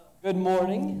Good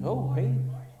morning. Oh, hey.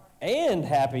 And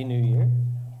Happy New Year.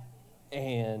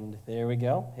 And there we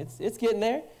go. It's getting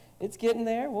there. It's getting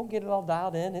there. We'll get it all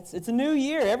dialed in. It's a new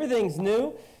year. Everything's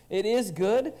new. It is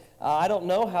good. I don't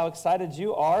know how excited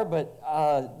you are, but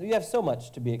you have so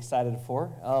much to be excited for.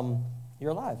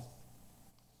 You're alive.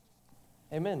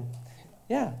 Amen.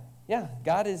 Yeah.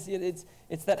 God is,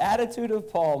 it's that attitude of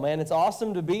Paul, man. It's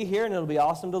awesome to be here, and it'll be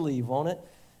awesome to leave, won't it?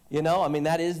 You know, I mean,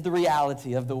 that is the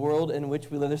reality of the world in which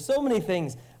we live. There's so many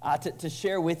things to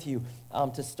share with you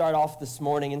to start off this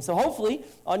morning. And so hopefully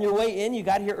on your way in, you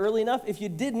got here early enough. If you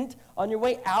didn't, on your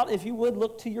way out, if you would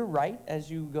look to your right as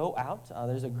you go out.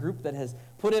 There's a group that has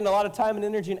put in a lot of time and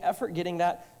energy and effort getting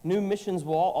that new missions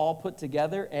wall all put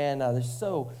together. And they're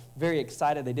so very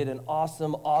excited. They did an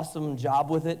awesome job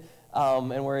with it.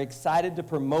 And we're excited to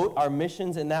promote our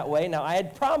missions in that way. Now, I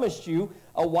had promised you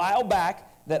a while back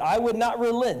that I would not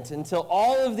relent until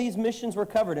all of these missions were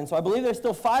covered. And so I believe there's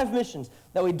still 5 missions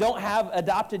that we don't have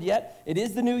adopted yet. It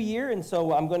is the new year, and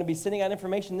so I'm going to be sending out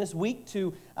information this week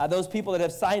to those people that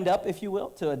have signed up, if you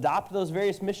will, to adopt those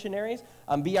various missionaries,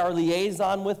 be our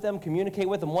liaison with them, communicate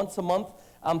with them once a month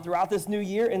throughout this new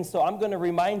year. And so I'm going to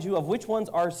remind you of which ones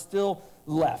are still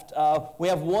left. We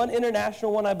have one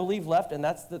international one, I believe, left, and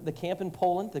that's the camp in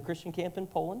Poland, the Christian camp in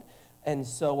Poland. And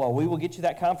so we will get you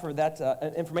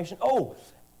that information. Oh,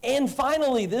 and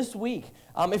finally this week,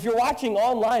 if you're watching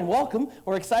online, welcome.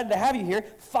 We're excited to have you here.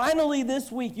 Finally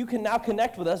this week, you can now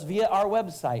connect with us via our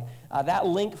website. That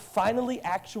link finally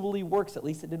actually works. At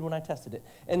least it did when I tested it.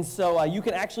 And so you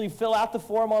can actually fill out the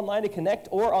form online to connect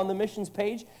or on the missions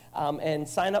page and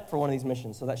sign up for one of these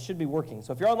missions. So that should be working.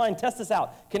 So if you're online, test this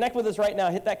out. Connect with us right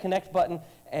now. Hit that connect button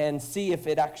and see if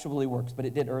it actually works. But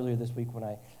it did earlier this week when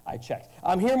I checked.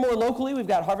 Here more locally, we've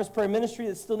got Harvest Prayer Ministry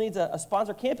that still needs a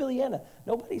sponsor. Camp Ileana.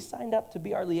 Nobody's signed up to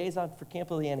be our liaison for Camp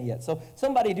Ileana yet. So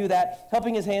somebody do that.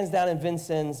 Helping His Hands Down in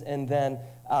Vincennes. And then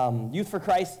Youth for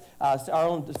Christ, our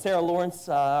own Sarah Lawrence,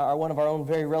 are one of our own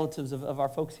very relatives of our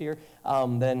folks here.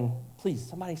 Then please,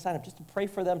 somebody sign up just to pray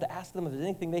for them, to ask them if there's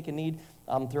anything they can need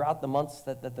throughout the months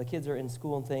that the kids are in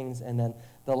school and things. And then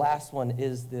the last one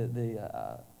is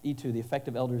the E2, the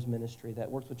Effective Elders Ministry,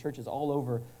 that works with churches all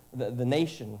over the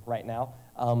nation right now,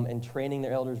 and training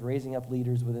their elders, raising up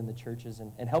leaders within the churches,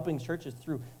 and helping churches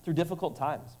through difficult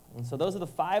times. And so those are the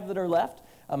 5 that are left.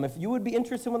 If you would be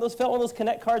interested in one of those, fill out one of those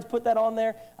Connect cards, put that on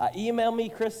there. Email me,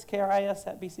 Chris, K-R-I-S,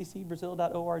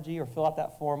 @bccbrazil.org, or fill out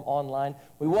that form online.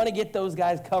 We want to get those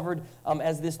guys covered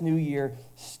as this new year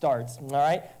starts. All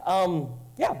right?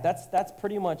 That's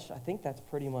pretty much, I think that's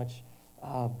pretty much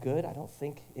good. I don't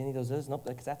think any of those is. Nope,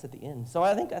 because that's at the end. So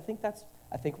I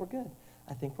think we're good.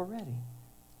 I think we're ready.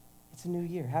 It's a new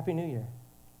year. Happy New Year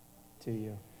to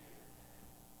you.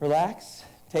 Relax.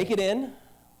 Take it in,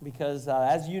 because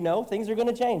as you know, things are going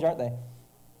to change, aren't they?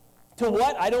 To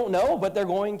what? I don't know, but they're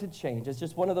going to change. It's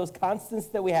just one of those constants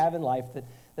that we have in life,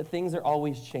 that things are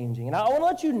always changing. And I want to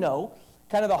let you know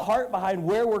kind of the heart behind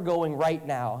where we're going right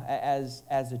now as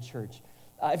a church.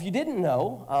 If you didn't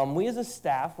know, we as a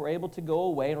staff were able to go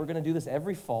away, and we're going to do this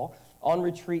every fall, on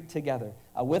retreat together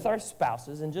with our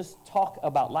spouses and just talk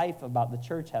about life, about the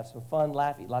church, have some fun,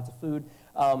 laugh, eat lots of food,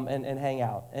 and hang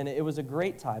out. And it was a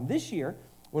great time. This year,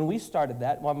 when we started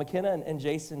that, while McKenna and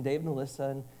Jason, Dave and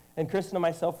Alyssa, and Kristen and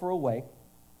myself were away,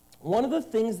 one of the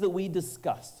things that we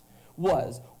discussed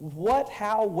was what,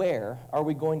 how, where are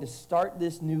we going to start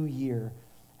this new year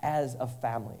as a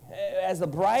family? As the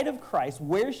bride of Christ,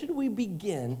 where should we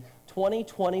begin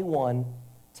 2021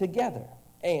 together?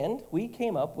 And we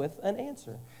came up with an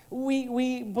answer.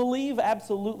 We believe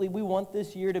absolutely we want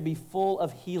this year to be full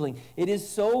of healing. It is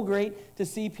so great to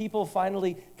see people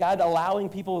finally, God allowing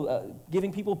people,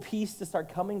 giving people peace to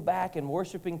start coming back and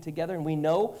worshiping together. And we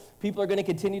know people are going to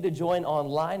continue to join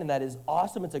online, and that is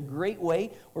awesome. It's a great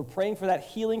way. We're praying for that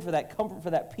healing, for that comfort,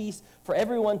 for that peace, for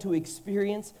everyone to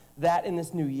experience that in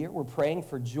this new year. We're praying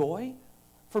for joy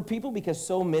for people because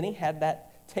so many had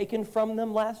that taken from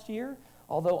them last year.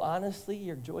 Although, honestly,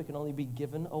 your joy can only be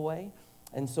given away.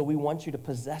 And so we want you to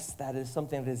possess that as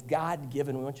something that is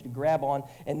God-given. We want you to grab on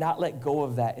and not let go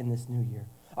of that in this new year.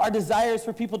 Our desire is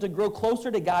for people to grow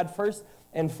closer to God first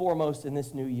and foremost in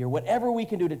this new year. Whatever we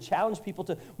can do to challenge people,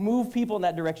 to move people in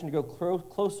that direction, to go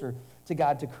closer to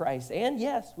God, to Christ. And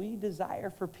yes, we desire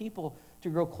for people to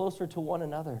grow closer to one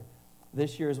another.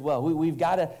 this year as well. We've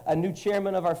got a new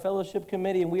chairman of our fellowship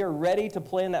committee, and we are ready to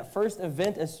plan that first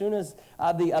event as soon as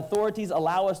the authorities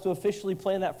allow us to officially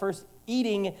plan that first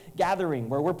eating gathering,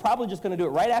 where we're probably just going to do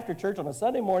it right after church on a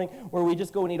Sunday morning, where we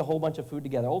just go and eat a whole bunch of food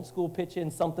together. Old school pitch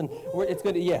in something. It's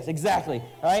good. Yes, exactly.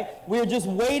 All right? We're just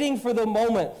waiting for the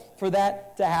moment for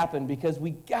that to happen because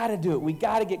we got to do it. We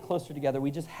got to get closer together.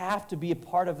 We just have to be a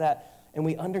part of that, and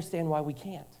we understand why we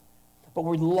can't. But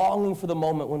we're longing for the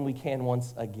moment when we can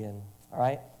once again. All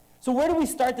right? So where do we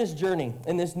start this journey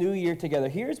in this new year together?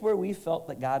 Here's where we felt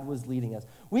that God was leading us.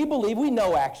 We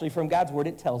know actually from God's word,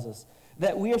 it tells us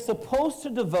that we are supposed to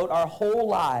devote our whole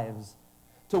lives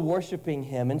to worshiping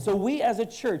him. And so we as a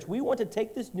church, we want to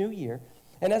take this new year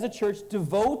and as a church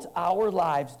devote our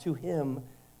lives to him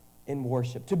in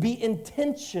worship, to be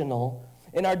intentional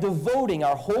in our devoting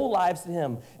our whole lives to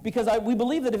him. Because we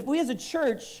believe that if we as a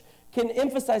church can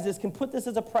emphasize this, can put this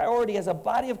as a priority, as a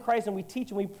body of Christ, and we teach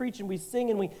and we preach and we sing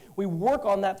and we work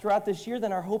on that throughout this year,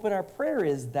 then our hope and our prayer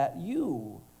is that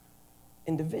you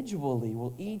individually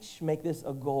will each make this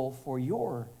a goal for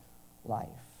your life,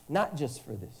 not just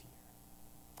for this year,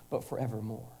 but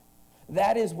forevermore.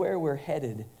 That is where we're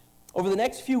headed. Over the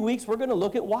next few weeks, we're going to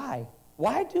look at why.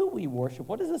 Why do we worship?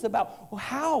 What is this about? Well,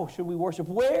 how should we worship?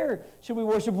 Where should we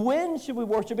worship? When should we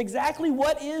worship? Exactly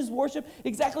what is worship?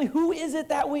 Exactly who is it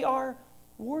that we are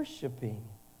worshiping?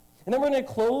 And then we're going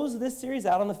to close this series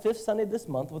out on the 5th Sunday of this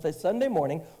month with a Sunday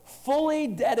morning fully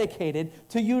dedicated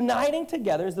to uniting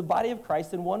together as the body of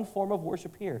Christ in one form of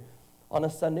worship here on a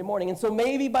Sunday morning. And so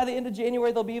maybe by the end of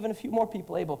January, there'll be even a few more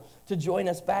people able to join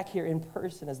us back here in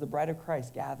person as the bride of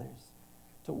Christ gathers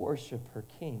to worship her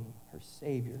King, her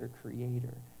Savior, her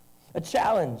Creator. A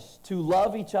challenge to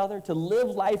love each other, to live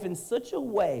life in such a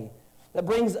way that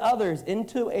brings others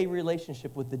into a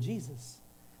relationship with the Jesus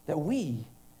that we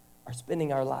are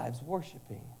spending our lives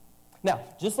worshiping. Now,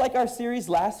 just like our series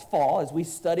last fall, as we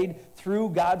studied through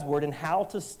God's Word and how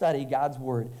to study God's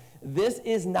Word, this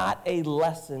is not a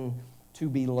lesson to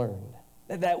be learned.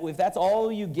 If that's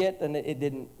all you get, then it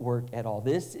didn't work at all.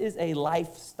 This is a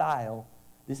lifestyle.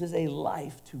 This is a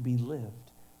life to be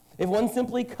lived. If one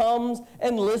simply comes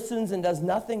and listens and does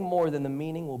nothing more, then the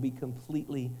meaning will be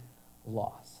completely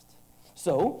lost.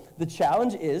 So, the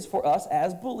challenge is for us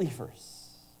as believers.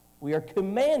 We are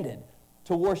commanded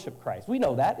to worship Christ. We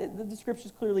know that. The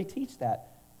scriptures clearly teach that.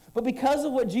 But because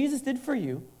of what Jesus did for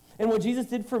you and what Jesus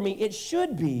did for me, it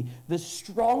should be the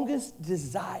strongest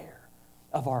desire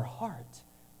of our heart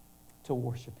to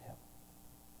worship him.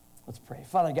 Let's pray.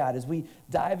 Father God, as we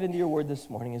dive into your word this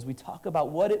morning, as we talk about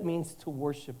what it means to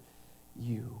worship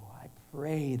you, I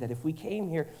pray that if we came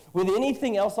here with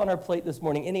anything else on our plate this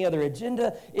morning, any other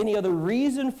agenda, any other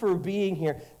reason for being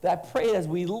here, that I pray as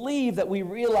we leave that we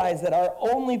realize that our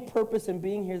only purpose in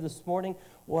being here this morning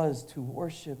was to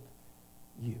worship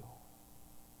you.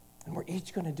 And we're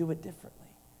each going to do it differently.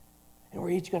 And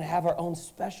we're each going to have our own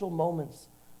special moments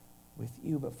with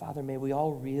you. But Father, may we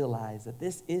all realize that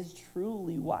this is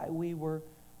truly why we were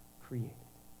created.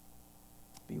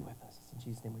 Be with us. In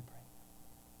Jesus' name we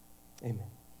pray. Amen.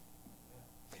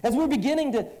 As we're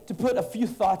beginning to put a few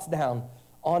thoughts down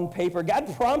on paper,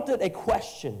 God prompted a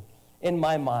question in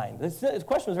my mind. This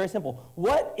question was very simple.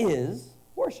 What is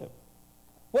worship?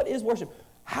 What is worship?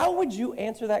 How would you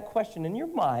answer that question in your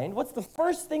mind? What's the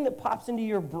first thing that pops into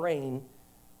your brain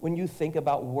when you think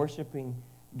about worshiping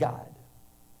God?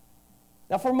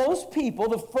 Now, for most people,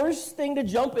 the first thing to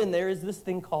jump in there is this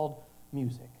thing called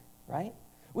music, right?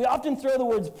 We often throw the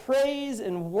words praise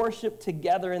and worship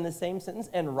together in the same sentence,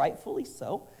 and rightfully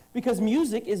so, because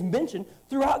music is mentioned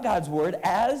throughout God's word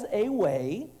as a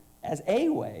way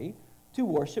to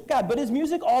worship God. But is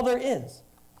music all there is?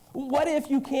 What if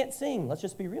you can't sing? Let's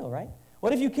just be real, right?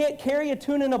 What if you can't carry a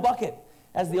tune in a bucket,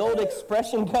 as the old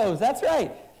expression goes? That's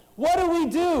right. What do we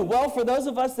do? Well, for those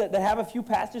of us that have a few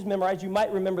passages memorized, you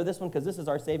might remember this one because this is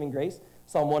our saving grace,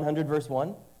 Psalm 100, verse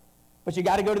 1. But you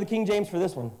got to go to the King James for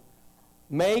this one.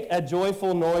 Make a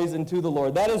joyful noise unto the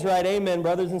Lord. That is right. Amen,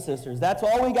 brothers and sisters. That's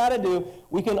all we got to do.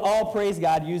 We can all praise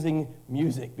God using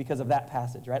music because of that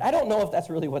passage, right? I don't know if that's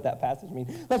really what that passage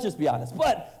means. Let's just be honest.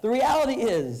 But the reality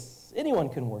is anyone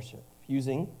can worship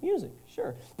using music,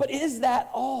 sure. But is that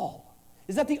all?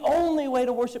 Is that the only way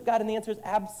to worship God? And the answer is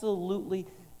absolutely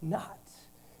not.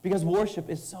 Because worship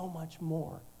is so much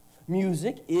more.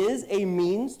 Music is a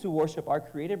means to worship our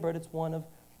Creator, but it's one of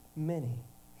many.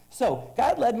 So,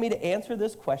 God led me to answer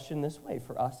this question this way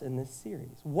for us in this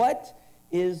series. What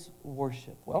is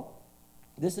worship? Well,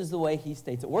 this is the way he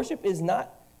states it. Worship is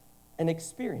not an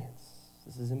experience.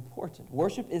 This is important.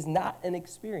 Worship is not an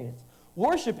experience.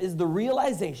 Worship is the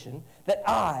realization that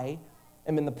I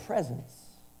am in the presence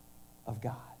of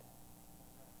God.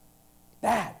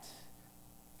 That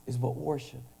is what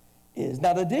worship is.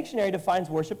 Now, the dictionary defines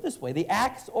worship this way: the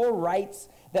acts or rites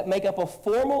that make up a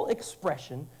formal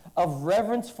expression of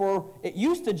reverence for, it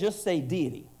used to just say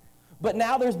deity, but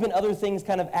now there's been other things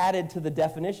kind of added to the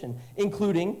definition,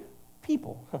 including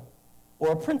people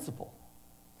or a principle.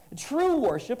 True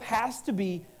worship has to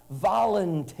be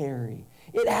voluntary.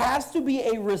 It has to be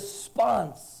a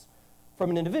response from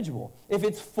an individual. If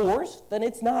it's forced, then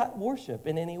it's not worship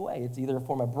in any way. It's either a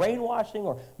form of brainwashing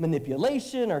or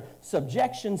manipulation or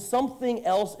subjection. Something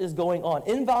else is going on.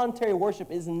 Involuntary worship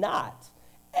is not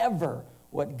ever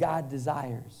what God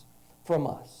desires from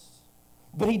us.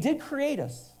 But he did create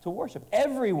us to worship.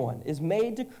 Everyone is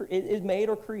made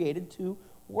or created to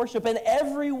worship, and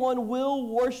everyone will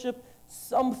worship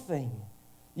something.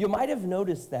 You might have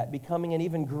noticed that becoming an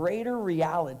even greater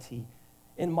reality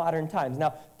in modern times.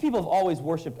 Now, people have always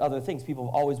worshiped other things. People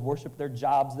have always worshiped their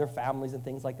jobs, their families, and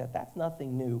things like that. That's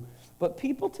nothing new. But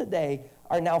people today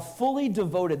are now fully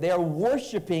devoted. They are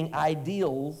worshiping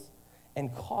ideals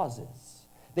and causes.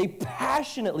 They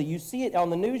passionately, you see it on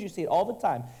the news, you see it all the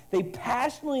time. They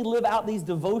passionately live out these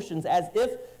devotions as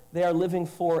if they are living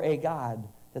for a God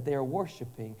that they are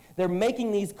worshiping. They're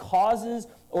making these causes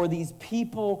or these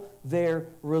people their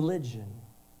religion.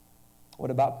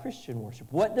 What about Christian worship?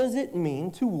 What does it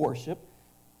mean to worship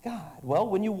God? Well,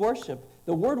 when you worship,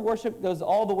 the word worship goes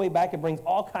all the way back. It brings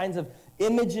all kinds of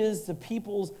images to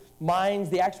people's minds.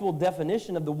 The actual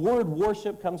definition of the word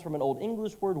worship comes from an Old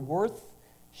English word,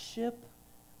 worthship.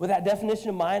 With that definition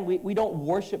in mind, we don't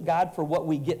worship God for what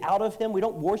we get out of him. We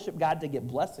don't worship God to get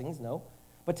blessings, no,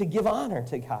 but to give honor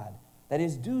to God that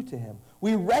is due to him.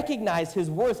 We recognize his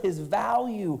worth, his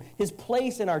value, his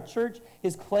place in our church,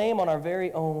 his claim on our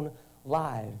very own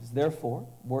lives. Therefore,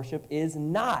 worship is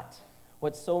not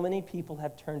what so many people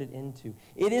have turned it into.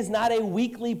 It is not a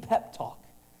weekly pep talk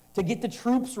to get the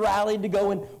troops rallied to go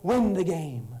and win the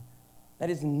game. That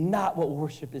is not what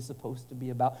worship is supposed to be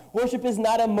about. Worship is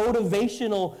not a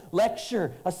motivational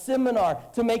lecture, a seminar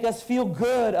to make us feel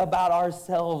good about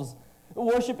ourselves.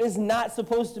 Worship is not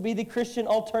supposed to be the Christian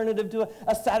alternative to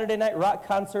a Saturday night rock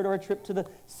concert or a trip to the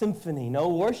symphony. No,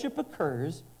 worship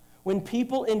occurs when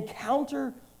people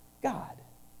encounter God,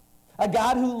 a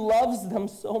God who loves them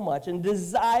so much and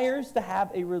desires to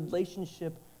have a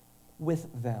relationship with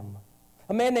them.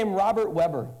 A man named Robert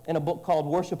Weber, in a book called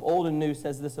Worship Old and New,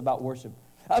 says this about worship.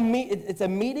 It's a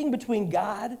meeting between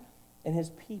God and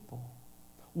his people.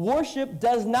 Worship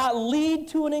does not lead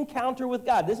to an encounter with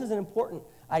God. This is an important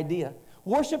idea.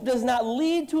 Worship does not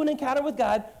lead to an encounter with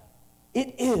God.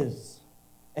 It is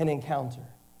an encounter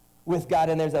with God.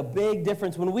 And there's a big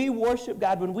difference. When we worship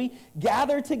God, when we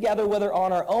gather together, whether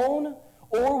on our own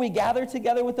or we gather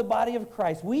together with the body of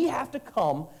Christ, we have to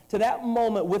come to that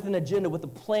moment with an agenda, with a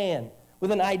plan,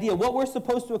 with an idea, what we're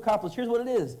supposed to accomplish. Here's what it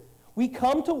is. We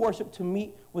come to worship to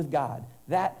meet with God.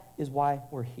 That is why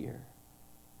we're here.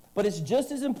 But it's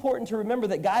just as important to remember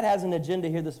that God has an agenda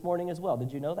here this morning as well.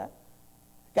 Did you know that?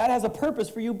 God has a purpose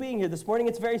for you being here this morning.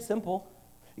 It's very simple.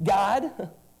 God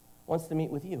wants to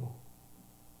meet with you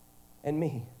and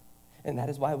me. And that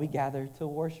is why we gather to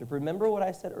worship. Remember what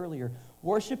I said earlier.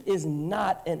 Worship is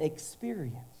not an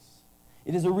experience.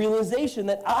 It is a realization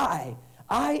that I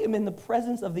am in the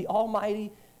presence of the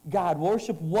Almighty God.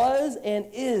 Worship was and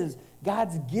is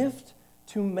God's gift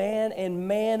to man and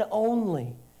man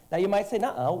only. Now you might say,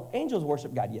 no, angels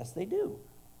worship God. Yes, they do.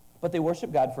 But they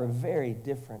worship God for a very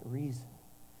different reason.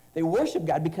 They worship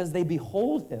God because they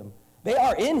behold him. They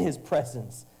are in his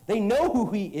presence. They know who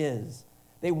he is.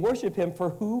 They worship him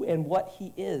for who and what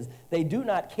he is. They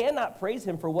cannot praise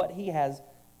him for what he has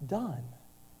done.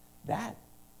 That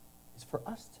is for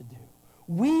us to do.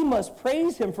 We must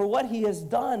praise him for what he has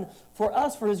done for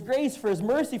us, for his grace, for his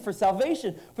mercy, for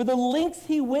salvation, for the lengths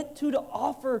he went to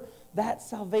offer that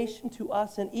salvation to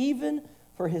us, and even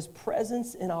for his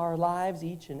presence in our lives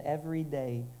each and every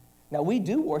day. Now, we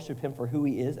do worship him for who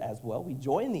he is as well. We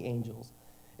join the angels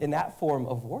in that form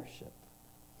of worship.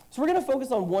 So we're going to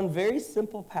focus on one very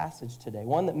simple passage today,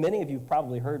 one that many of you have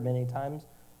probably heard many times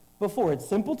before. It's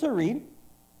simple to read,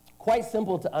 quite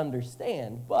simple to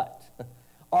understand, but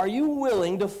are you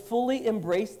willing to fully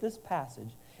embrace this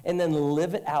passage and then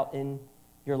live it out in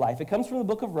your life? It comes from the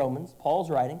book of Romans, Paul's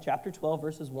writing, chapter 12,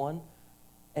 verses 1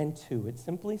 and 2. It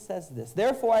simply says this: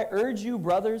 "Therefore I urge you,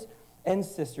 brothers and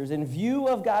sisters, in view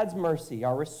of God's mercy,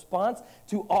 our response,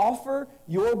 to offer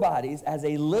your bodies as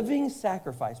a living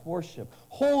sacrifice, worship,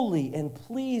 holy and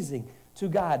pleasing to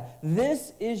God.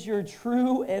 This is your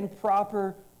true and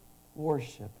proper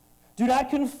worship. Do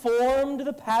not conform to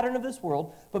the pattern of this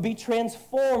world, but be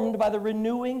transformed by the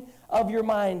renewing of your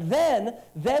mind. Then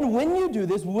when you do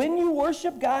this, when you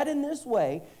worship God in this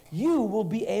way, you will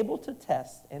be able to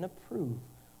test and approve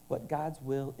what God's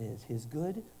will is, his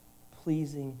good,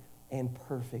 pleasing, and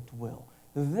perfect will.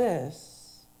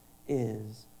 This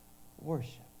is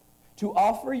worship. To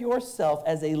offer yourself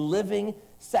as a living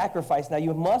sacrifice. Now,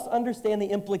 you must understand the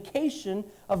implication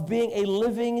of being a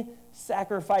living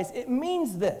sacrifice. It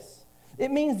means this. It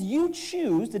means you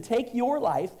choose to take your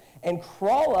life and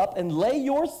crawl up and lay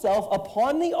yourself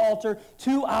upon the altar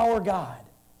to our God.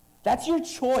 That's your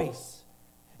choice.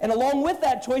 And along with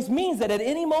that choice means that at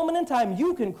any moment in time,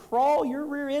 you can crawl your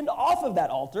rear end off of that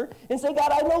altar and say,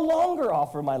 God, I no longer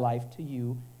offer my life to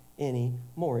you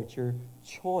anymore. It's your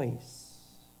choice.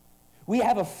 We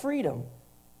have a freedom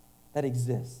that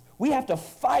exists. We have to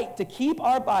fight to keep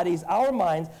our bodies, our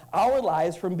minds, our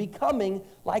lives from becoming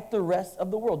like the rest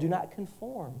of the world. Do not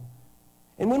conform.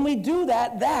 And when we do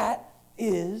that, that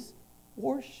is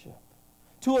worship.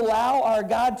 To allow our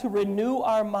God to renew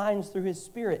our minds through his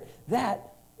Spirit,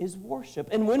 that is worship.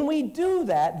 And when we do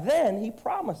that, then he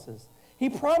promises.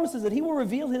 He promises that he will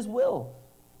reveal his will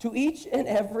to each and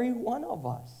every one of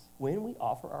us when we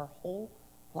offer our whole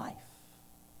life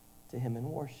to him in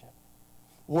worship.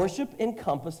 Worship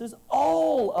encompasses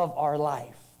all of our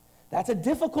life. That's a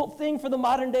difficult thing for the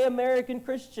modern-day American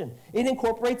Christian. It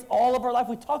incorporates all of our life.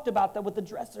 We talked about that with the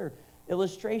dresser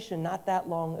illustration not that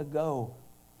long ago.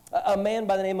 A man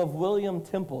by the name of William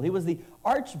Temple. He was the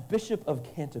Archbishop of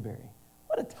Canterbury.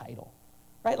 What a title,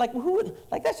 right? Like, who would,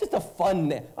 like, that's just a fun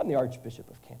name. I'm the Archbishop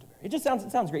of Canterbury. It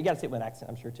sounds great. You got to say it with an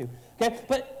accent, I'm sure, too. Okay,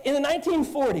 but in the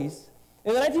 1940s,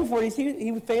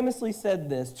 he famously said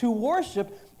this: to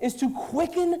worship is to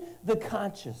quicken the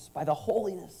conscience by the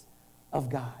holiness of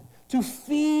God, to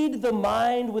feed the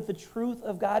mind with the truth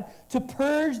of God, to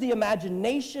purge the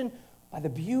imagination by the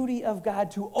beauty of God,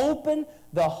 to open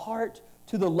the heart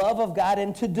to the love of God,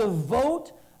 and to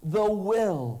devote the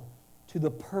will to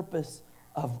the purpose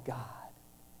of God.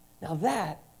 Now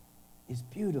that is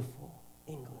beautiful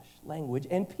English language,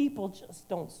 and people just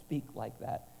don't speak like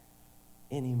that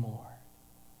anymore.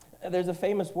 There's a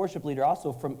famous worship leader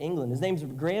also from England. His name's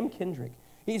Graham Kendrick.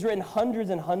 He's written hundreds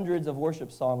and hundreds of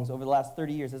worship songs over the last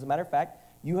 30 years. As a matter of fact,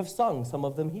 you have sung some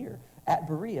of them here at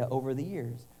Berea over the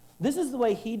years. This is the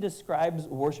way he describes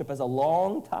worship as a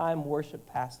long-time worship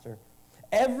pastor.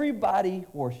 Everybody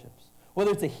worships,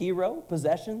 whether it's a hero,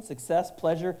 possession, success,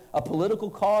 pleasure, a political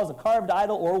cause, a carved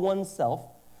idol, or oneself.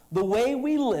 The way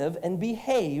we live and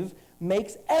behave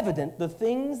makes evident the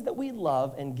things that we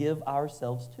love and give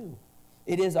ourselves to.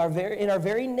 It is in our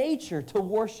very nature to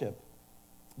worship.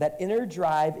 That inner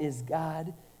drive is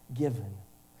God-given.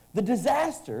 The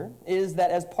disaster is that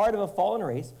as part of a fallen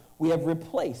race, we have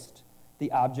replaced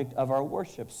the object of our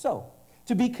worship. So,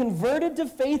 to be converted to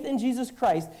faith in Jesus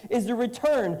Christ is to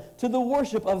return to the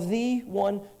worship of the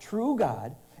one true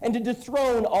God and to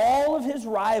dethrone all of his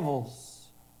rivals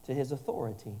to his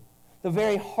authority. The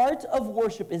very heart of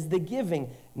worship is the giving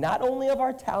not only of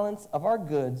our talents, of our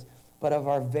goods, but of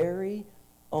our very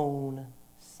own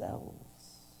selves.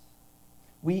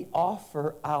 We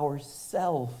offer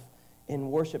ourselves in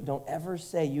worship. Don't ever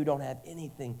say you don't have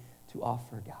anything to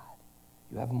offer God.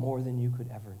 You have more than you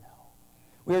could ever know.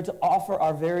 We are to offer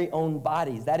our very own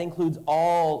bodies. That includes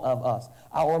all of us.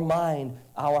 Our mind,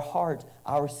 our heart,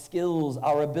 our skills,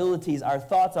 our abilities, our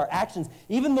thoughts, our actions,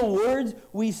 even the words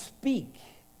we speak.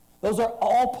 Those are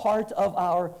all part of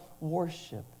our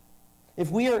worship. If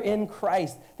we are in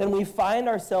Christ, then we find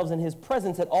ourselves in his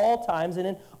presence at all times and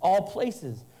in all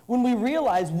places. When we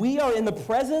realize we are in the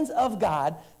presence of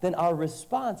God, then our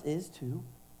response is to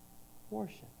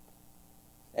worship.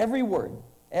 Every word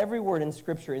in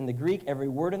Scripture, in the Greek, every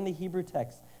word in the Hebrew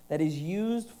text that is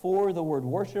used for the word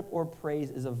worship or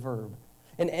praise is a verb.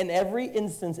 And in every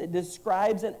instance, it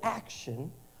describes an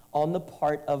action on the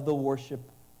part of the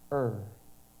worshiper.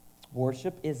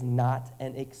 Worship is not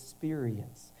an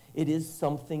experience. It is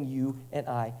something you and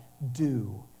I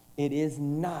do. It is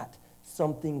not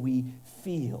something we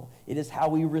feel. It is how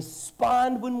we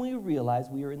respond when we realize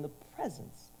we are in the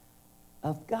presence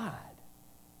of God.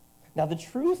 Now, the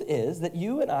truth is that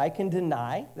you and I can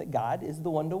deny that God is the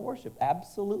one to worship.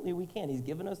 Absolutely we can. He's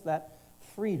given us that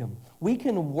freedom. We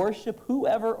can worship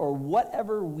whoever or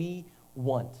whatever we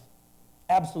want.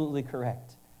 Absolutely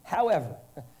correct. However,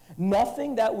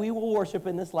 nothing that we will worship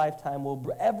in this lifetime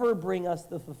will ever bring us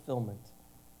the fulfillment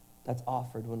that's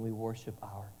offered when we worship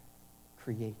our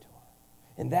Creator.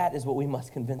 And that is what we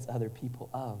must convince other people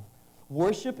of.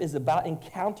 Worship is about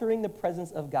encountering the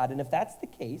presence of God. And if that's the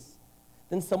case,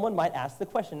 then someone might ask the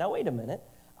question, now wait a minute,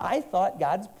 I thought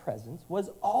God's presence was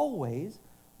always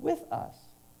with us.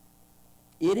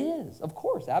 It is, of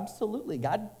course, absolutely.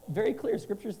 God, very clear,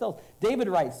 Scripture tells. David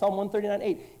writes, Psalm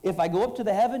 139:8, if I go up to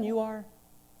the heaven, you are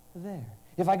there.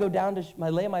 If I go down to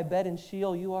lay my bed in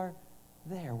Sheol, you are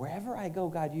there. Wherever I go,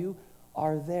 God, you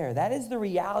are there. That is the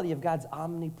reality of God's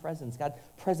omnipresence, God's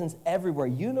presence everywhere,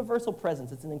 universal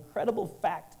presence. It's an incredible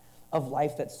fact of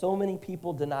life that so many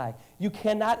people deny. You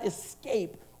cannot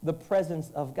escape the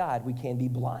presence of God. We can be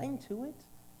blind to it,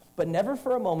 but never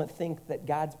for a moment think that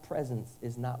God's presence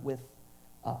is not with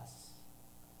us.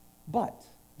 But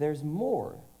there's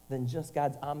more than just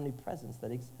God's omnipresence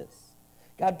that exists.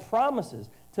 God promises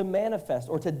to manifest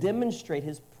or to demonstrate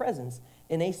his presence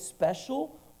in a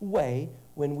special way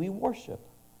when we worship.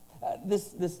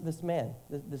 This man,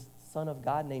 this Son of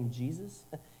God named Jesus,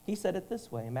 he said it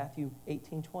this way in Matthew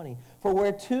 18:20. For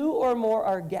where two or more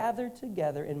are gathered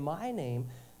together in my name,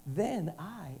 then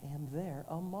I am there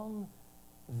among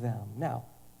them. Now,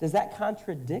 does that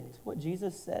contradict what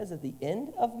Jesus says at the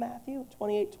end of Matthew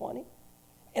 28:20?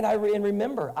 And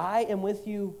remember, I am with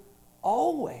you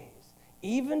always,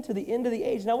 even to the end of the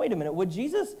age. Now, wait a minute. Would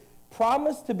Jesus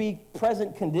promise to be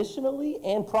present conditionally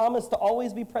and promise to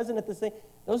always be present at the same?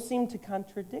 Those seem to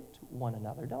contradict one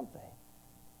another, don't they?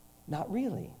 Not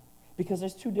really, because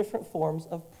there's two different forms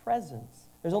of presence.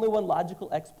 There's only one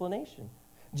logical explanation.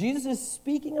 Jesus is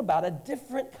speaking about a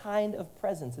different kind of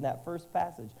presence in that first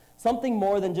passage, something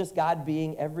more than just God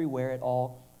being everywhere at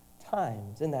all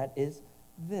times, and that is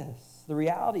this. The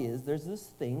reality is there's this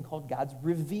thing called God's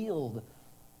revealed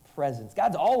presence.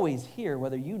 God's always here,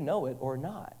 whether you know it or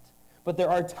not. But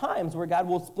there are times where God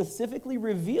will specifically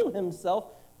reveal himself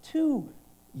to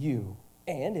you.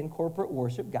 And in corporate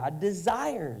worship, God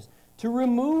desires to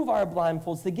remove our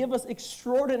blindfolds, to give us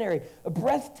extraordinary, a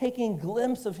breathtaking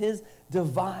glimpse of his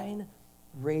divine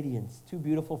radiance. Too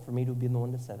beautiful for me to be the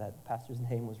one to say that. The pastor's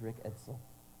name was Rick Edsel.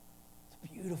 It's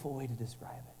a beautiful way to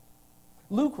describe it.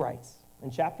 Luke writes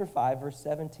in chapter 5, verse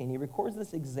 17, he records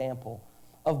this example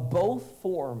of both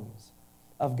forms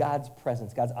of God's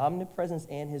presence, God's omnipresence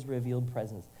and his revealed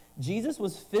presence. Jesus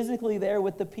was physically there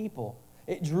with the people.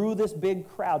 It drew this big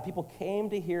crowd. People came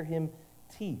to hear him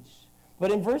teach.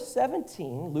 But in verse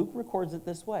 17, Luke records it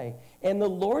this way, and the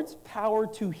Lord's power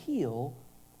to heal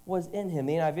was in him.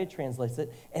 The NIV translates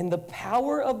it, and the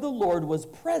power of the Lord was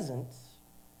present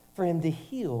for him to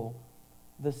heal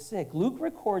the sick. Luke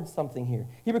records something here.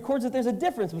 He records that there's a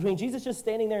difference between Jesus just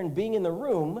standing there and being in the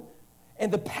room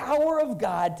and the power of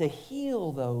God to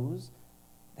heal those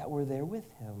that were there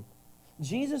with him.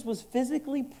 Jesus was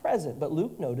physically present, but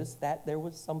Luke noticed that there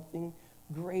was something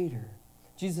greater.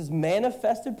 Jesus'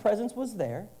 manifested presence was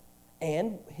there,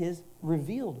 and his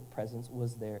revealed presence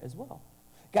was there as well.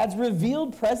 God's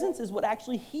revealed presence is what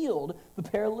actually healed the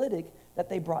paralytic that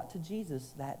they brought to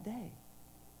Jesus that day.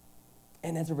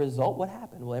 And as a result, what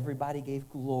happened? Well, everybody gave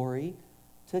glory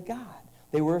to God.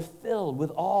 They were filled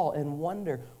with awe and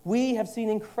wonder. We have seen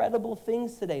incredible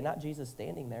things today. Not Jesus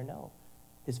standing there, no.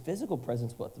 His physical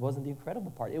presence wasn't the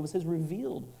incredible part. It was his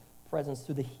revealed presence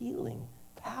through the healing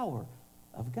power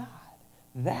of God.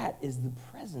 That is the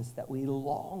presence that we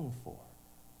long for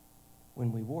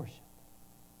when we worship.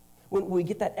 When we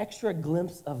get that extra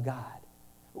glimpse of God,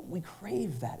 we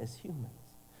crave that as humans.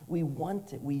 We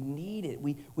want it. We need it.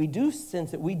 We do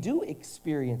sense it. We do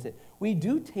experience it. We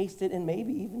do taste it and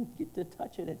maybe even get to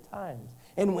touch it at times.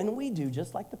 And when we do,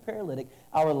 just like the paralytic,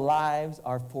 our lives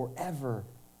are forever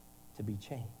to be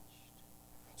changed.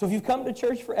 So if you've come to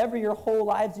church forever your whole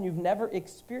lives and you've never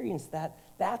experienced that,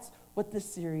 that's what this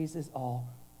series is all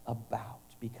about,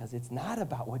 because it's not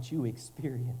about what you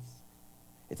experience.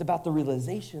 It's about the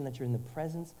realization that you're in the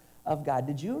presence of God.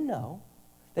 Did you know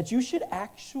that you should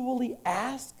actually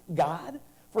ask God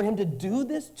for him to do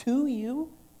this to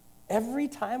you every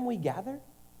time we gather?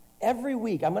 Every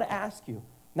week, I'm going to ask you,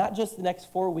 not just the next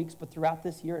 4 weeks, but throughout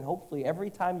this year, and hopefully every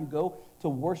time you go to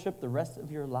worship the rest of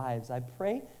your lives, I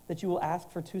pray that you will ask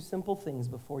for two simple things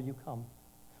before you come.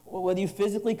 Whether you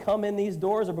physically come in these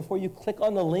doors or before you click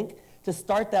on the link to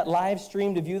start that live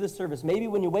stream to view the service, maybe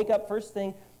when you wake up first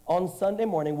thing on Sunday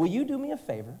morning, will you do me a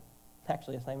favor?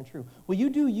 Actually, that's not even true. Will you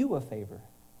do you a favor?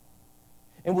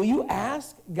 And will you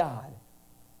ask God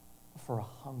for a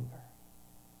hunger,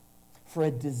 for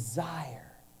a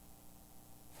desire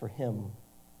for him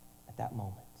at that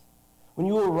moment? When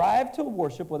you arrive to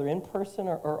worship, whether in person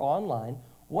or online,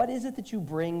 what is it that you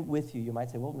bring with you? You might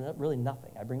say, well, really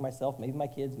nothing. I bring myself, maybe my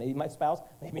kids, maybe my spouse,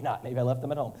 maybe not. Maybe I left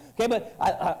them at home. Okay, but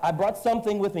I brought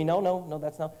something with me. No,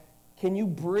 that's not. Can you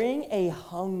bring a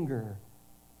hunger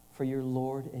for your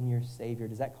Lord and your Savior?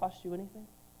 Does that cost you anything?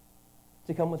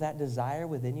 To come with that desire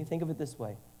within you? Think of it this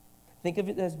way. Think of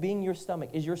it as being your stomach.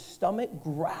 Is your stomach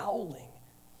growling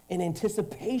in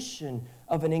anticipation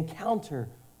of an encounter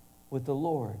with the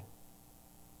Lord?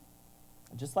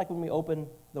 Just like when we open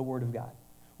the Word of God.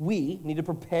 We need to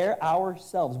prepare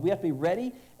ourselves. We have to be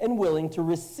ready and willing to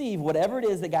receive whatever it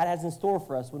is that God has in store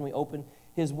for us when we open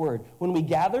His Word. When we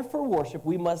gather for worship,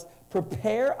 we must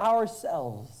prepare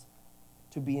ourselves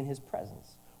to be in His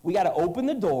presence. We got to open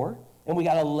the door, and we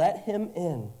got to let Him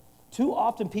in. Too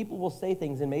often people will say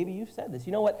things, and maybe you've said this.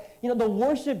 You know what? The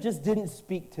worship just didn't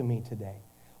speak to me today.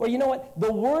 Or you know what?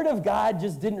 The Word of God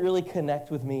just didn't really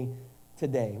connect with me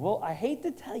today. Well, I hate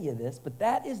to tell you this, but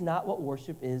that is not what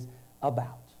worship is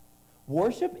about.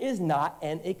 Worship is not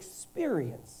an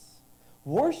experience.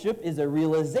 Worship is a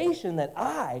realization that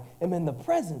I am in the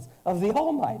presence of the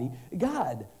Almighty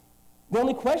God. The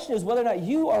only question is whether or not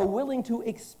you are willing to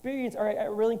experience or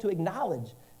are willing to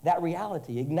acknowledge that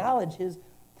reality, acknowledge His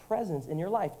presence in your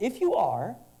life. If you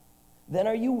are, then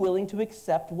are you willing to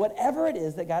accept whatever it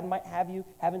is that God might have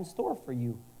in store for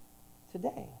you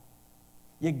today?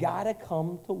 You got to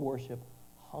come to worship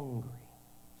hungry.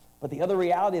 But the other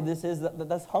reality of this is that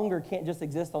this hunger can't just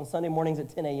exist on Sunday mornings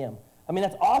at 10 a.m. I mean,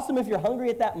 that's awesome if you're hungry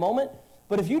at that moment,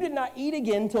 but if you did not eat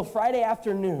again until Friday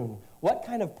afternoon, what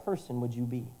kind of person would you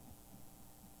be?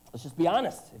 Let's just be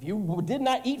honest. If you did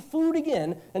not eat food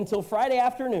again until Friday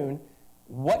afternoon,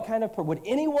 what kind of person, would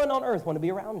anyone on earth want to be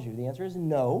around you? The answer is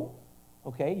no.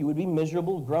 Okay, you would be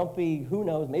miserable, grumpy, who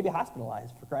knows, maybe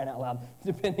hospitalized, for crying out loud,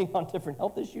 depending on different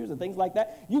health issues and things like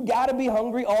that. You got to be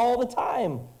hungry all the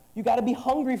time. You got to be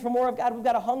hungry for more of God. We've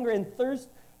got to hunger and thirst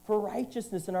for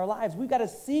righteousness in our lives. We've got to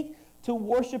seek to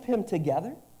worship Him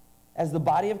together as the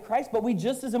body of Christ, but we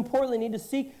just as importantly need to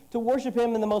seek to worship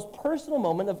Him in the most personal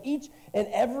moment of each and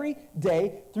every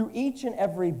day through each and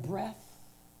every breath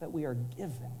that we are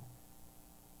given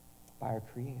by our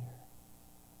Creator.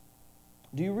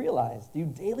 Do you realize, do you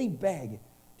daily beg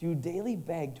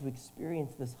to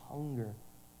experience this hunger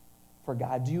for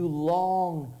God? Do you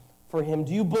long for Him?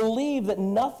 Do you believe that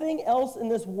nothing else in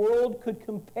this world could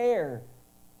compare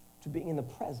to being in the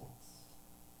presence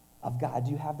of God?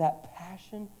 Do you have that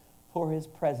passion for His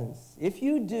presence? If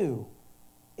you do,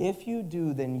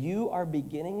 then you are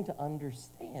beginning to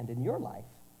understand in your life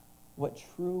what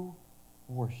true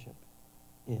worship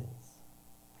is.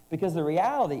 Because the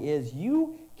reality is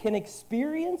you can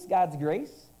experience God's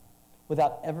grace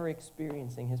without ever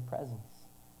experiencing His presence.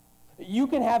 You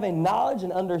can have a knowledge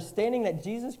and understanding that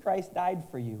Jesus Christ died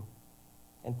for you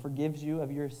and forgives you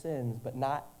of your sins, but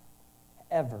not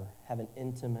ever have an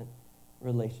intimate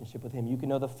relationship with Him. You can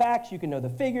know the facts, you can know the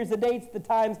figures, the dates, the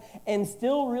times, and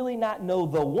still really not know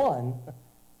the one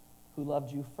who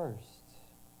loved you first.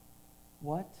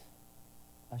 What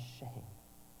a shame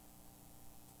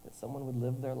that someone would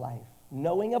live their life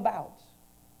knowing about,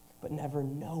 but never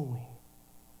knowing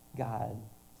God.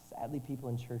 Sadly, people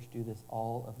in church do this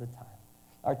all of the time.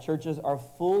 Our churches are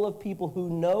full of people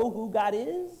who know who God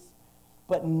is,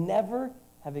 but never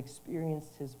have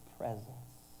experienced His presence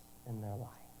in their life.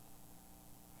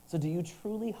 So do you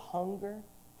truly hunger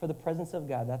for the presence of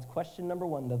God? That's question number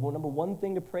one. The number one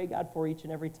thing to pray God for each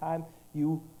and every time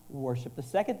you worship. The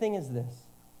second thing is this.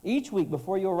 Each week,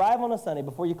 before you arrive on a Sunday,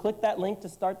 before you click that link to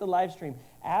start the live stream,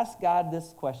 ask God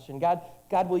this question. God,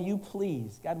 will you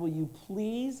please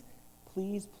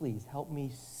help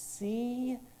me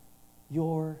see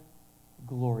your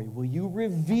glory? Will you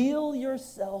reveal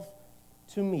yourself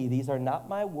to me? These are not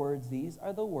my words. These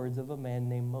are the words of a man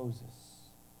named Moses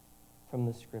from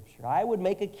the Scripture. I would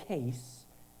make a case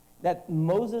that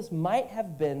Moses might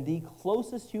have been the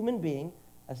closest human being,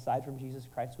 aside from Jesus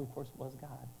Christ, who of course was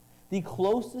God, the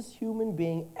closest human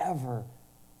being ever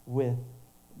with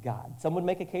God. Some would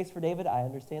make a case for David. I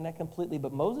understand that completely.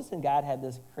 But Moses and God had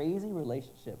this crazy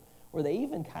relationship where they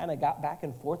even kind of got back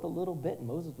and forth a little bit. And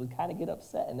Moses would kind of get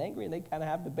upset and angry, and they'd kind of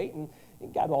have debate. And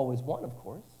God always won, of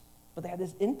course. But they had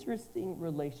this interesting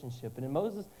relationship. And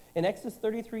in Exodus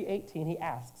 33:18, he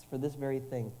asks for this very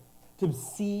thing, to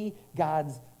see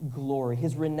God's glory,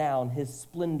 His renown, His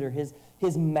splendor,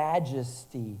 His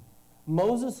majesty.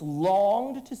 Moses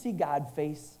longed to see God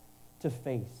face to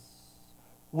face.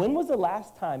 When was the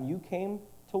last time you came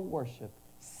to worship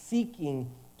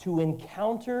seeking to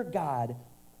encounter God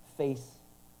face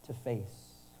to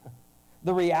face?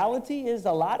 The reality is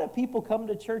a lot of people come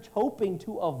to church hoping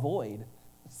to avoid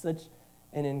such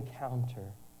an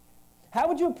encounter. How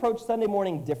would you approach Sunday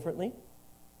morning differently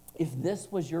if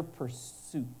this was your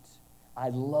pursuit? I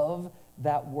love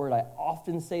that word. I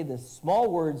often say this. Small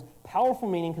words, powerful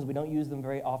meaning, because we don't use them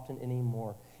very often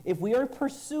anymore. If we are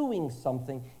pursuing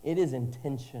something, it is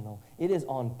intentional. It is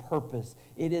on purpose.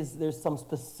 There's some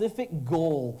specific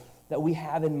goal that we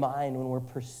have in mind when we're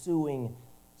pursuing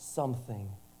something.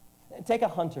 Take a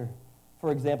hunter,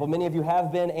 for example. Many of you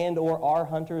have been and or are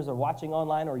hunters, or watching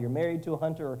online, or you're married to a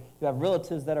hunter, or you have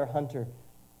relatives that are hunter.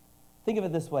 Think of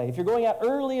it this way. If you're going out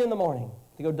early in the morning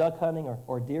to go duck hunting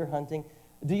or deer hunting,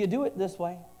 do you do it this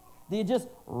way? Do you just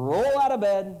roll out of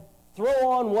bed, throw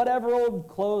on whatever old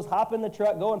clothes, hop in the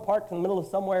truck, go and park in the middle of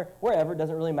somewhere, wherever, it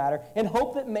doesn't really matter, and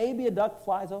hope that maybe a duck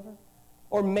flies over?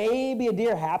 Or maybe a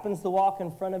deer happens to walk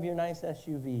in front of your nice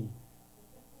SUV?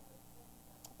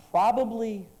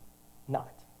 Probably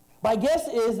not. My guess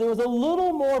is there was a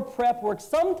little more prep work,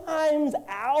 sometimes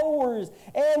hours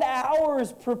and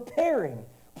hours preparing,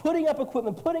 putting up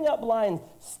equipment, putting up blinds,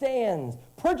 stands,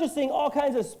 purchasing all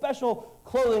kinds of special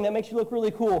clothing that makes you look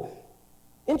really cool.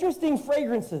 Interesting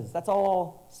fragrances, that's all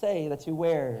I'll say, that you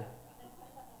wear,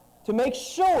 to make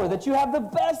sure that you have the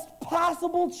best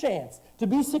possible chance to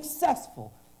be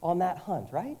successful on that hunt,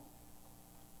 right?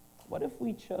 What if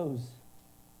we chose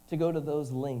to go to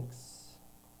those lengths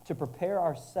to prepare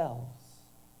ourselves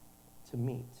to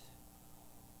meet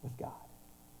with God?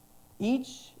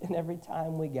 Each and every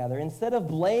time we gather, instead of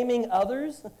blaming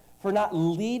others for not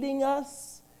leading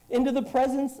us into the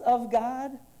presence of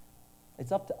God,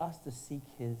 it's up to us to seek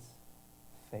his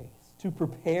face, to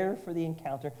prepare for the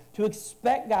encounter, to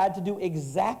expect God to do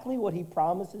exactly what he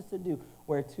promises to do.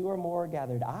 Where two or more are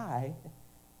gathered, I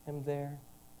am there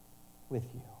with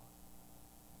you.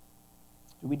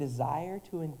 Do we desire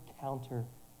to encounter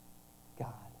God?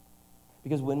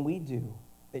 Because when we do,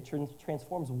 it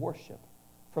transforms worship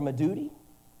from a duty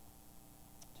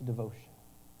to devotion.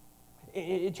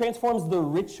 It transforms the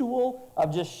ritual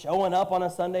of just showing up on a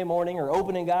Sunday morning or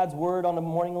opening God's word on a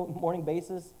morning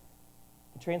basis.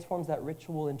 It transforms that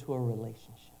ritual into a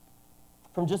relationship.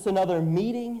 From just another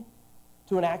meeting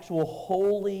to an actual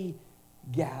holy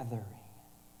gathering.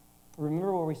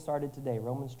 Remember where we started today,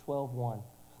 Romans 12:1.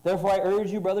 Therefore I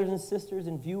urge you, brothers and sisters,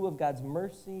 in view of God's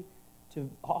mercy, to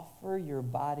offer your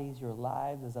bodies, your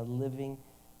lives as a living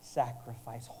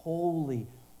sacrifice, holy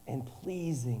and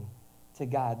pleasing to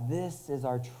God. This is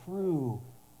our true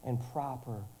and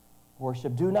proper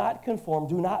worship. Do not conform.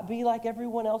 Do not be like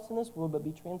everyone else in this world, but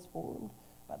be transformed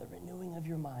by the renewing of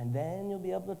your mind. Then you'll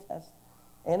be able to test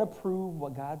and approve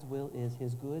what God's will is,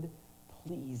 his good,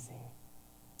 pleasing,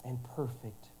 and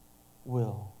perfect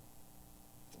will.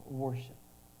 Worship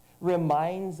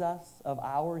reminds us of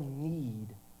our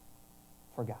need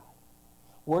for God.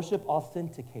 Worship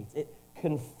authenticates. It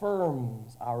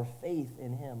confirms our faith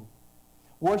in him.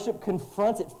 Worship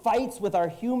confronts, it fights with our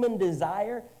human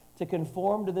desire to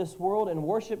conform to this world, and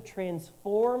worship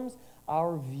transforms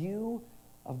our view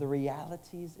of the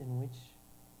realities in which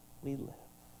we live.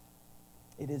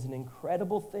 It is an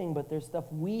incredible thing, but there's stuff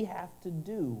we have to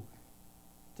do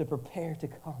to prepare to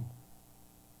come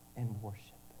and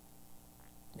worship.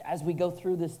 As we go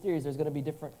through this series, there's going to be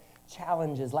different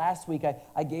challenges. Last week,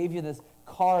 I gave you this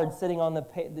card sitting on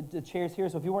the chairs here.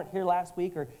 So if you weren't here last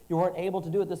week or you weren't able to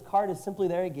do it, this card is simply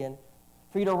there again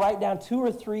for you to write down 2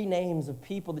 or 3 names of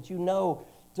people that you know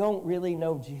don't really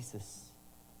know Jesus.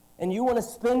 And you want to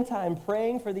spend time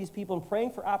praying for these people and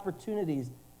praying for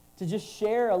opportunities to just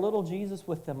share a little Jesus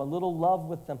with them, a little love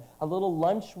with them, a little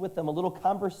lunch with them, a little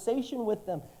conversation with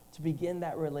them to begin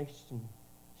that relationship.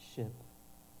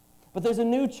 But there's a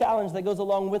new challenge that goes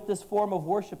along with this form of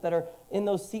worship that are in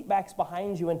those seat backs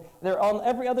behind you, and they're on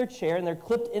every other chair, and they're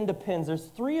clipped into pins. There's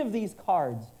 3 of these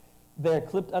cards there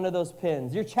clipped under those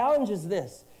pins. Your challenge is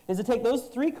this, is to take those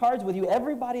 3 cards with you,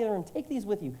 everybody in the room, take these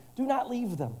with you. Do not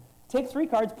leave them. Take 3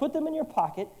 cards, put them in your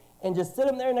pocket, and just sit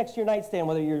them there next to your nightstand,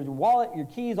 whether your wallet, your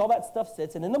keys, all that stuff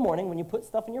sits. And in the morning, when you put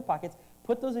stuff in your pockets,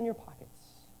 put those in your pockets.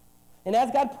 And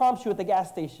as God prompts you at the gas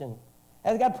station,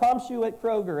 as God prompts you at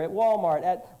Kroger, at Walmart,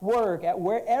 at work, at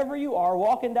wherever you are,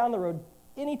 walking down the road,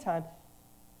 anytime,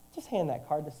 just hand that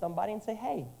card to somebody and say,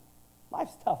 hey,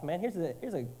 life's tough, man. Here's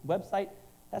a website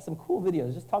that has some cool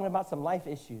videos just talking about some life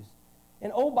issues.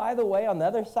 And oh, by the way, on the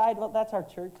other side, well, that's our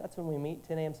church. That's when we meet,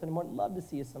 10 a.m. Sunday morning. Love to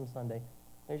see you some Sunday.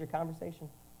 There's your conversation.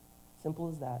 Simple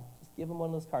as that. Just give them one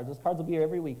of those cards. Those cards will be here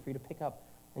every week for you to pick up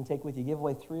and take with you. Give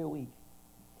away 3 a week.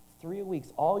 3 a week.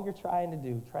 All you're trying to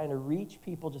do, trying to reach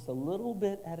people just a little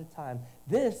bit at a time.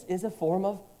 This is a form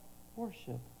of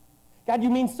worship. God, you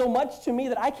mean so much to me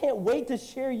that I can't wait to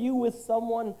share you with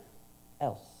someone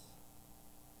else.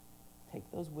 Take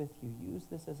those with you. Use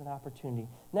this as an opportunity.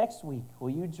 Next week, will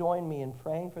you join me in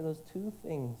praying for those 2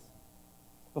 things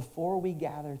before we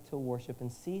gather to worship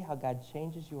and see how God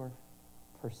changes your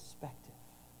perspective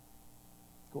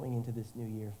going into this new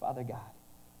year? Father God,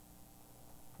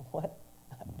 what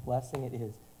a blessing it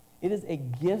is. It is a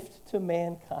gift to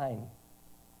mankind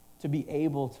to be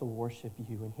able to worship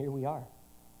you. And here we are,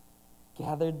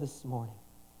 gathered this morning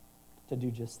to do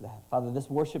just that. Father, this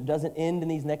worship doesn't end in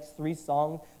these next 3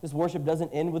 songs. This worship doesn't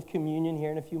end with communion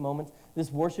here in a few moments.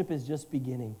 This worship is just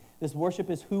beginning. This worship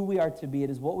is who we are to be. It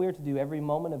is what we are to do every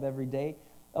moment of every day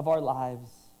of our lives.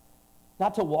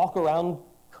 Not to walk around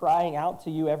crying out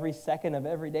to you every second of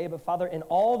every day, but Father, in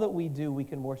all that we do, we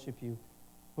can worship you.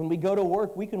 When we go to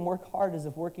work, we can work hard as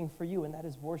if working for you, and that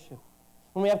is worship.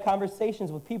 When we have conversations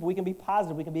with people, we can be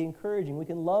positive, we can be encouraging, we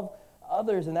can love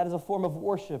others, and that is a form of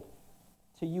worship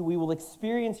to you. We will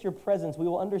experience your presence. We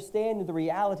will understand the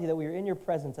reality that we are in your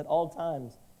presence at all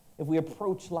times if we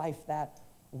approach life that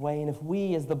way. And if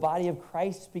we, as the body of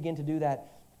Christ, begin to do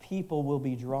that, people will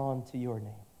be drawn to your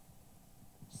name.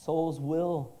 Souls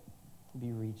will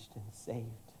be reached and saved.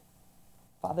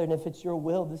 Father, and if it's your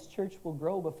will, this church will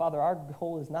grow. But Father, our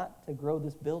goal is not to grow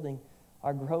this building.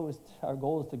 Our goal is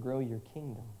to grow your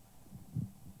kingdom,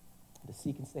 to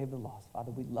seek and save the lost.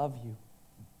 Father, we love you.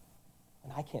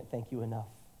 And I can't thank you enough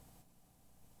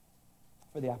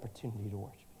for the opportunity to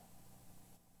worship you.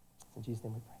 In Jesus'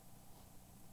 name we pray.